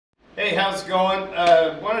Hey, how's it going?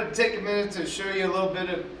 Wanted to take a minute to show you a little bit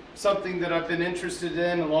of something that I've been interested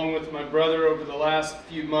in along with my brother over the last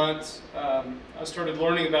few months. I started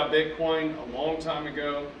learning about Bitcoin a long time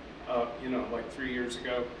ago, like 3 years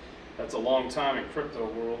ago. That's a long time in crypto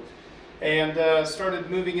world. And started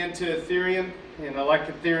moving into Ethereum, and I like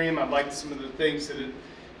Ethereum. I like some of the things that it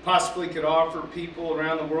possibly could offer people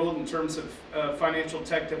around the world in terms of financial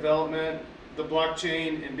tech development, the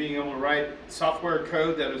blockchain, and being able to write software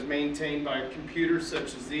code that is maintained by computers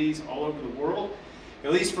such as these all over the world.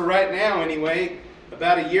 At least for right now anyway.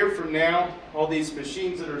 About a year from now, all these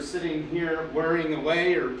machines that are sitting here wearing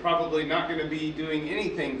away are probably not going to be doing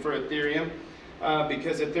anything for Ethereum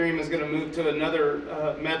because Ethereum is going to move to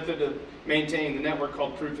another method of maintaining the network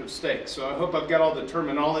called proof of stake. So I hope I've got all the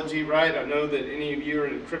terminology right. I know that any of you are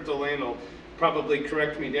in crypto land will probably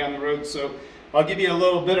correct me down the road. So I'll give you a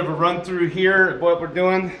little bit of a run through here of what we're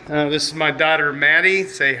doing. This is my daughter Maddie.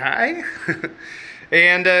 Say hi.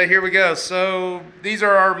 And here we go. So these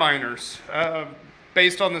are our miners,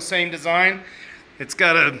 based on the same design. It's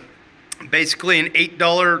got basically an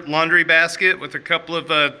 $8 laundry basket with a couple of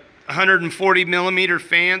 140 millimeter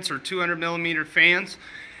fans or 200 millimeter fans.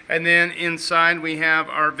 And then inside we have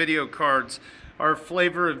our video cards. Our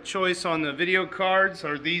flavor of choice on the video cards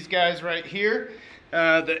are these guys right here.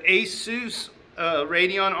 The ASUS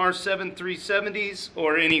Radeon R7 370s,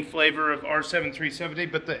 or any flavor of R7 370,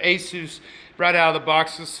 but the ASUS right out of the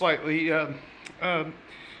box is slightly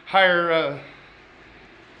higher.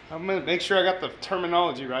 I'm going to make sure I got the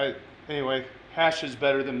terminology right. Anyway, hash is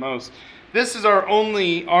better than most. This is our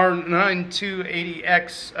only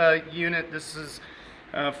R9280X unit. This is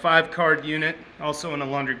a 5-card unit, also in a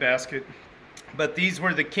laundry basket. But these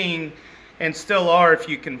were the king, and still are if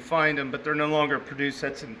you can find them, but they're no longer produced.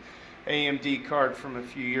 That's an AMD card from a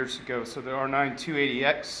few years ago, so the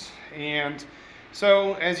R9280X. And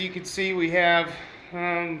so as you can see, we have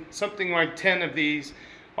something like 10 of these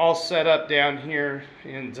all set up down here,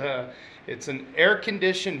 and it's an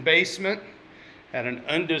air-conditioned basement at an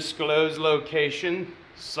undisclosed location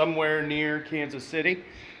somewhere near Kansas City.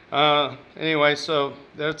 Anyway, so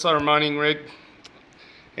that's our mining rig,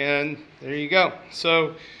 and there you go.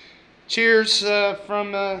 So cheers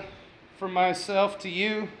from myself to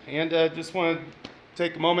you, and just want to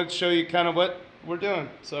take a moment to show you kind of what we're doing.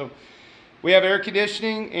 So we have air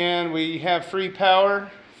conditioning and we have free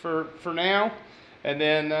power for now, and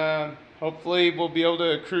then hopefully we'll be able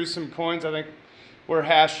to accrue some coins. I think we're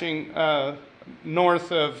hashing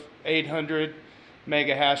north of 800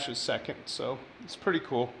 mega hashes a second, so it's pretty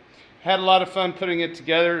cool. Had a lot of fun putting it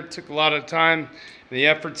together. It took a lot of time, the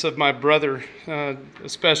efforts of my brother,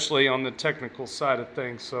 especially on the technical side of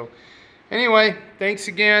things. So anyway, thanks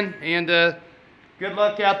again, and good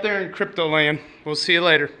luck out there in crypto land. We'll see you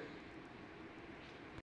later.